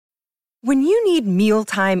When you need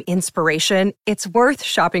mealtime inspiration, it's worth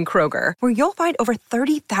shopping Kroger, where you'll find over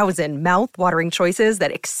 30,000 mouth-watering choices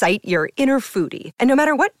that excite your inner foodie. And no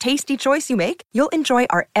matter what tasty choice you make, you'll enjoy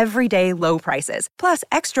our everyday low prices, plus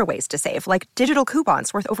extra ways to save, like digital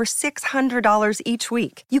coupons worth over $600 each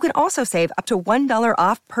week. You can also save up to $1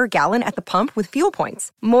 off per gallon at the pump with fuel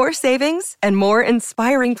points. More savings and more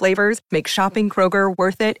inspiring flavors make shopping Kroger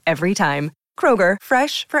worth it every time. Kroger,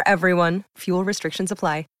 fresh for everyone. Fuel restrictions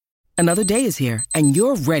apply. Another day is here, and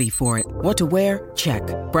you're ready for it. What to wear? Check.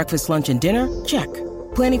 Breakfast, lunch, and dinner? Check.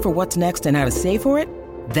 Planning for what's next and how to save for it?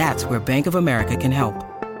 That's where Bank of America can help.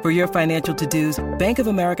 For your financial to-dos, Bank of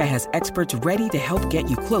America has experts ready to help get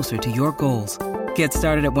you closer to your goals. Get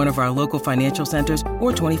started at one of our local financial centers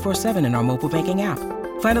or 24/7 in our mobile banking app.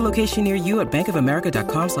 Find a location near you at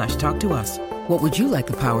bankofamerica.com/talktous. What would you like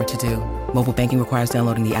the power to do? Mobile banking requires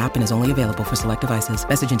downloading the app and is only available for select devices.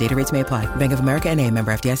 Message and data rates may apply. Bank of America N.A.,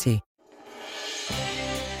 member FDIC.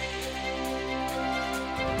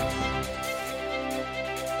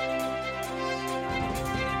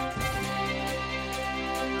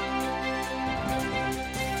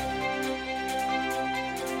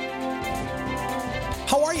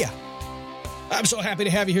 How are you? I'm so happy to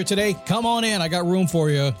have you here today. Come on in. I got room for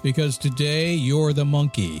you because today you're the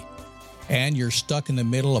monkey and you're stuck in the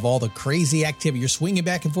middle of all the crazy activity. You're swinging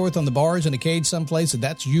back and forth on the bars in a cage someplace, and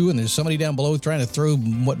that's you, and there's somebody down below trying to throw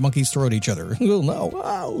what monkeys throw at each other. Oh, no.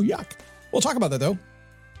 Oh, yuck. We'll talk about that, though,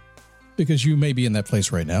 because you may be in that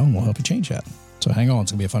place right now, and we'll help you change that. So hang on.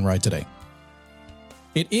 It's going to be a fun ride today.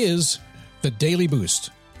 It is the Daily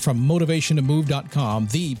Boost from motivationtomove.com,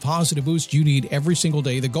 the positive boost you need every single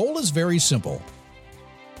day. The goal is very simple.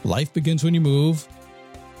 Life begins when you move,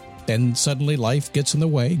 then suddenly life gets in the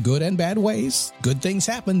way, good and bad ways. Good things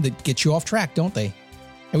happen that get you off track, don't they?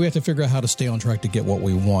 And we have to figure out how to stay on track to get what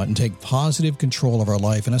we want and take positive control of our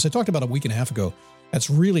life. And as I talked about a week and a half ago, that's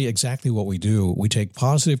really exactly what we do. We take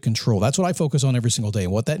positive control. That's what I focus on every single day.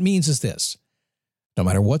 And what that means is this: no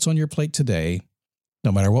matter what's on your plate today,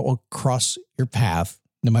 no matter what will cross your path,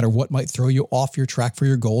 no matter what might throw you off your track for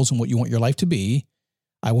your goals and what you want your life to be,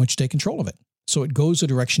 I want you to take control of it. So it goes the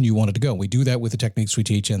direction you want it to go. We do that with the techniques we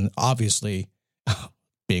teach. And obviously,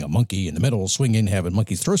 being a monkey in the middle, swinging, having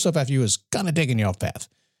monkeys throw stuff at you is kind of taking you off path.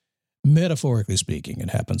 Metaphorically speaking,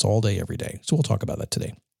 it happens all day, every day. So we'll talk about that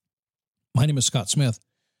today. My name is Scott Smith.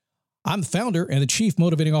 I'm the founder and the chief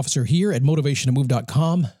motivating officer here at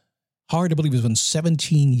motivationtomove.com. Hard to believe it's been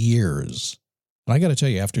 17 years. And I got to tell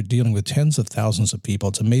you, after dealing with tens of thousands of people,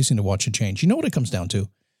 it's amazing to watch it change. You know what it comes down to?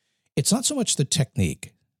 It's not so much the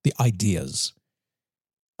technique, the ideas.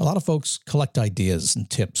 A lot of folks collect ideas and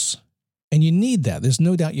tips, and you need that. There's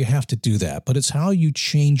no doubt you have to do that, but it's how you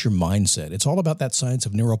change your mindset. It's all about that science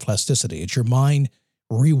of neuroplasticity. It's your mind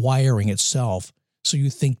rewiring itself so you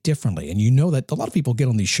think differently. And you know that a lot of people get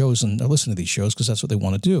on these shows and listen to these shows because that's what they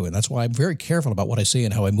want to do. And that's why I'm very careful about what I say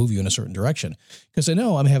and how I move you in a certain direction, because I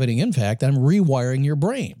know I'm having an impact. I'm rewiring your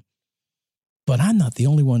brain. But I'm not the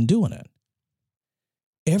only one doing it.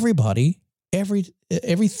 Everybody,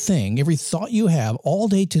 everything, every thought you have all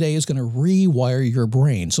day today is going to rewire your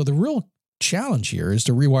brain. So the real challenge here is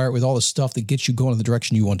to rewire it with all the stuff that gets you going in the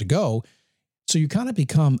direction you want to go. So you kind of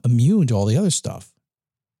become immune to all the other stuff.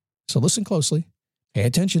 So listen closely. Pay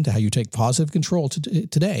attention to how you take positive control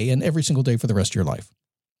today and every single day for the rest of your life.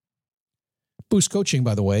 Boost coaching,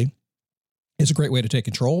 by the way, is a great way to take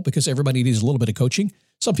control because everybody needs a little bit of coaching.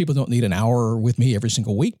 Some people don't need an hour with me every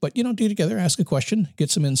single week, but do together, ask a question, get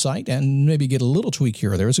some insight, and maybe get a little tweak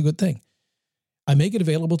here or there is a good thing. I make it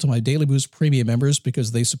available to my Daily Boost Premium members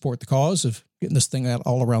because they support the cause of getting this thing out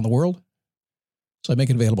all around the world. So I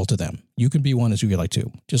make it available to them. You can be one as you like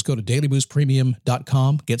to. Just go to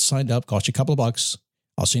dailyboostpremium.com, get signed up, cost you a couple of bucks.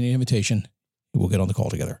 I'll send you an invitation, and we'll get on the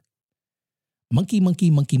call together. Monkey,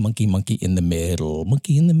 monkey, monkey, monkey, monkey in the middle.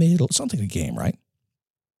 Monkey in the middle. It sounds like a game, right?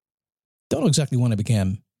 Don't know exactly when I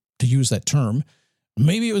began to use that term.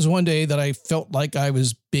 Maybe it was one day that I felt like I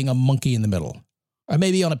was being a monkey in the middle. Or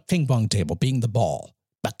maybe on a ping pong table, being the ball.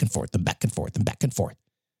 Back and forth and back and forth and back and forth.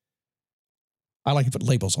 I like to put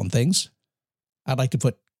labels on things. I like to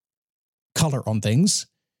put color on things.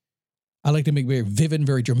 I like to make it very vivid and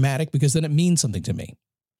very dramatic because then it means something to me.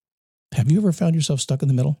 Have you ever found yourself stuck in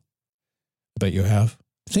the middle? I bet you have.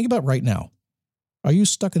 Think about right now. Are you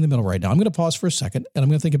stuck in the middle right now? I'm going to pause for a second and I'm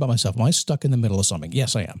going to think about myself. Am I stuck in the middle of something?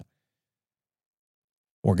 Yes, I am.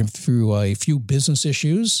 Working through a few business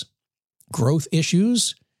issues, growth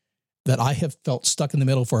issues that I have felt stuck in the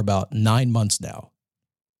middle for about 9 months now.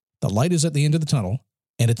 The light is at the end of the tunnel.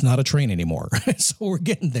 And it's not a train anymore. So we're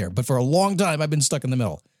getting there. But for a long time, I've been stuck in the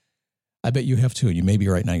middle. I bet you have too. You may be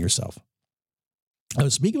right now yourself. I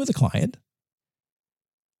was speaking with a client,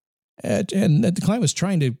 and the client was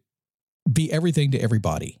trying to be everything to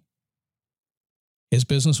everybody. His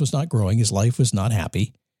business was not growing. His life was not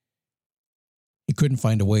happy. He couldn't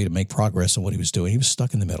find a way to make progress on what he was doing. He was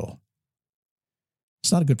stuck in the middle.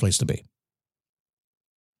 It's not a good place to be.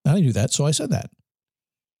 I knew that, so I said that.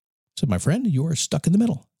 I said, my friend, you are stuck in the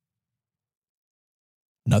middle.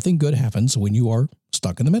 Nothing good happens when you are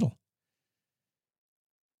stuck in the middle.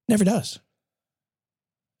 Never does.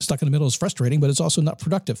 Stuck in the middle is frustrating, but it's also not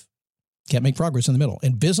productive. Can't make progress in the middle.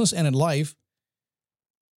 In business and in life,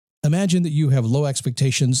 imagine that you have low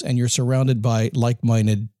expectations and you're surrounded by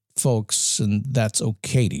like-minded folks, and that's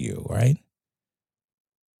okay to you, right?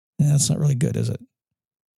 That's not really good, is it?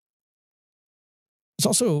 It's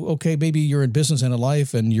also okay, maybe you're in business and in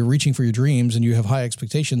life and you're reaching for your dreams and you have high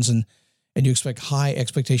expectations and you expect high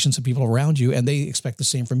expectations of people around you and they expect the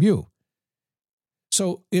same from you.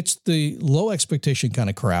 So it's the low expectation kind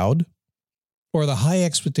of crowd or the high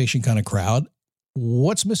expectation kind of crowd.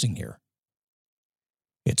 What's missing here?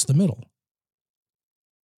 It's the middle.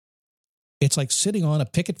 It's like sitting on a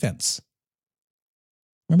picket fence.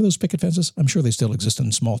 Remember those picket fences? I'm sure they still exist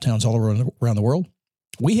in small towns all around the world.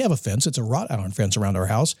 We have a fence. It's a wrought iron fence around our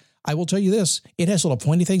house. I will tell you this. It has little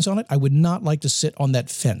pointy things on it. I would not like to sit on that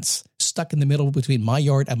fence stuck in the middle between my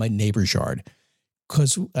yard and my neighbor's yard.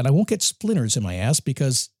 And I won't get splinters in my ass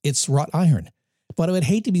because it's wrought iron. But I would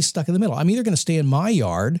hate to be stuck in the middle. I'm either going to stay in my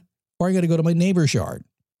yard or I'm going to go to my neighbor's yard.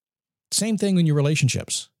 Same thing in your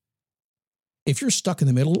relationships. If you're stuck in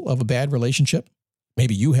the middle of a bad relationship,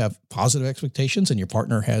 maybe you have positive expectations and your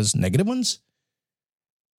partner has negative ones.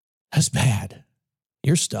 That's bad.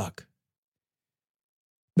 You're stuck.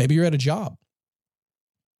 Maybe you're at a job.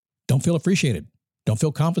 Don't feel appreciated. Don't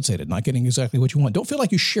feel compensated, not getting exactly what you want. Don't feel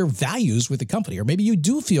like you share values with the company, or maybe you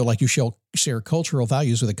do feel like you share cultural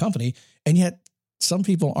values with the company, and yet some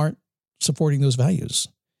people aren't supporting those values.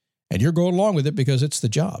 And you're going along with it because it's the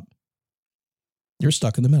job. You're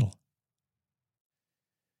stuck in the middle.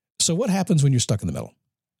 So what happens when you're stuck in the middle?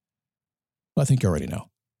 Well, I think you already know.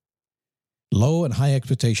 Low and high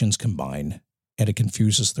expectations combine, and it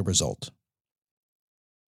confuses the result.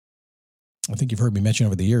 I think you've heard me mention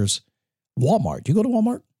over the years, Walmart. Do you go to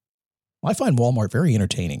Walmart? I find Walmart very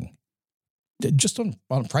entertaining. Just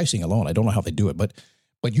on pricing alone. I don't know how they do it, but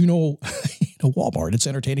Walmart, it's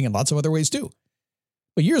entertaining in lots of other ways too.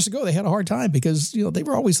 But years ago, they had a hard time because, they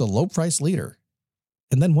were always the low price leader.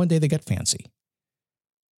 And then one day they got fancy.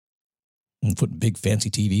 And put big fancy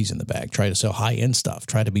TVs in the back, try to sell high-end stuff,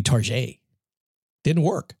 try to be Target. Didn't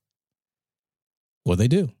work. What did they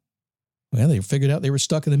do? Well, they figured out they were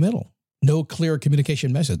stuck in the middle. No clear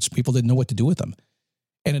communication message. People didn't know what to do with them.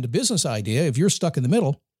 And in a business idea, if you're stuck in the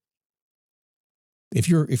middle, if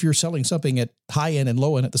you're selling something at high end and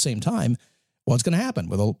low end at the same time, what's going to happen?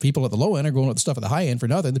 Well, the people at the low end are going with the stuff at the high end for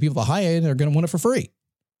nothing. The people at the high end are going to want it for free.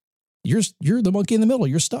 You're the monkey in the middle.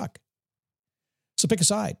 You're stuck. So pick a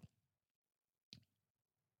side.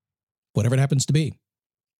 Whatever it happens to be.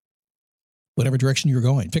 Whatever direction you're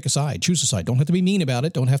going, pick a side, choose a side. Don't have to be mean about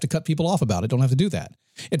it. Don't have to cut people off about it. Don't have to do that.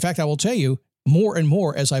 In fact, I will tell you more and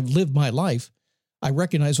more as I've lived my life, I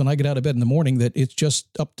recognize when I get out of bed in the morning that it's just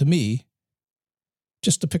up to me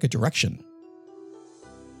just to pick a direction.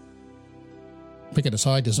 Picking a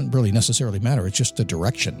side doesn't really necessarily matter. It's just a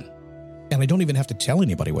direction. And I don't even have to tell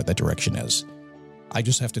anybody what that direction is. I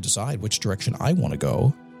just have to decide which direction I want to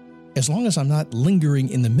go, as long as I'm not lingering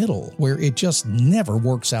in the middle where it just never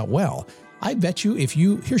works out well. I bet you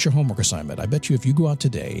here's your homework assignment. I bet you if you go out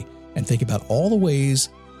today and think about all the ways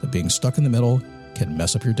that being stuck in the middle can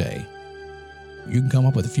mess up your day, you can come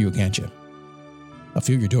up with a few, can't you? A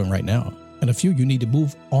few you're doing right now, and a few you need to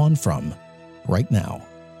move on from right now.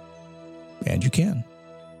 And you can.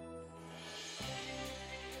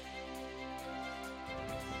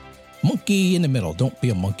 Monkey in the middle. Don't be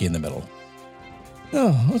a monkey in the middle.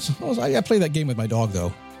 I play that game with my dog,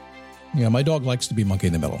 though. My dog likes to be monkey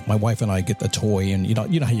in the middle. My wife and I get the toy, and you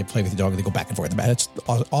know how you play with the dog, they go back and forth. It's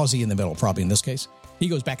Aussie in the middle, probably in this case. He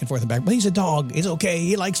goes back and forth and back, but he's a dog. It's okay.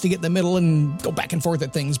 He likes to get in the middle and go back and forth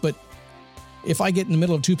at things, but if I get in the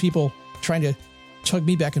middle of two people trying to chug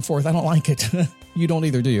me back and forth, I don't like it. You don't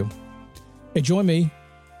either, do you? Hey, join me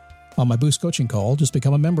on my Boost coaching call. Just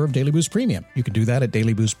become a member of Daily Boost Premium. You can do that at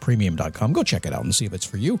dailyboostpremium.com. Go check it out and see if it's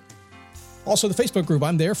for you. Also, the Facebook group,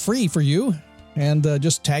 I'm there, free for you. And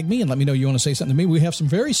just tag me and let me know you want to say something to me. We have some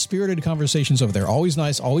very spirited conversations over there. Always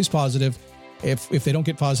nice, always positive. If they don't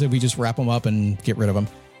get positive, we just wrap them up and get rid of them.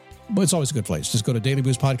 But it's always a good place. Just go to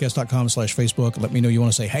dailyboostpodcast.com/Facebook. Let me know you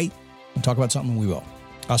want to say hey and talk about something, we will.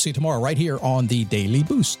 I'll see you tomorrow right here on the Daily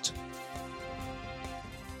Boost.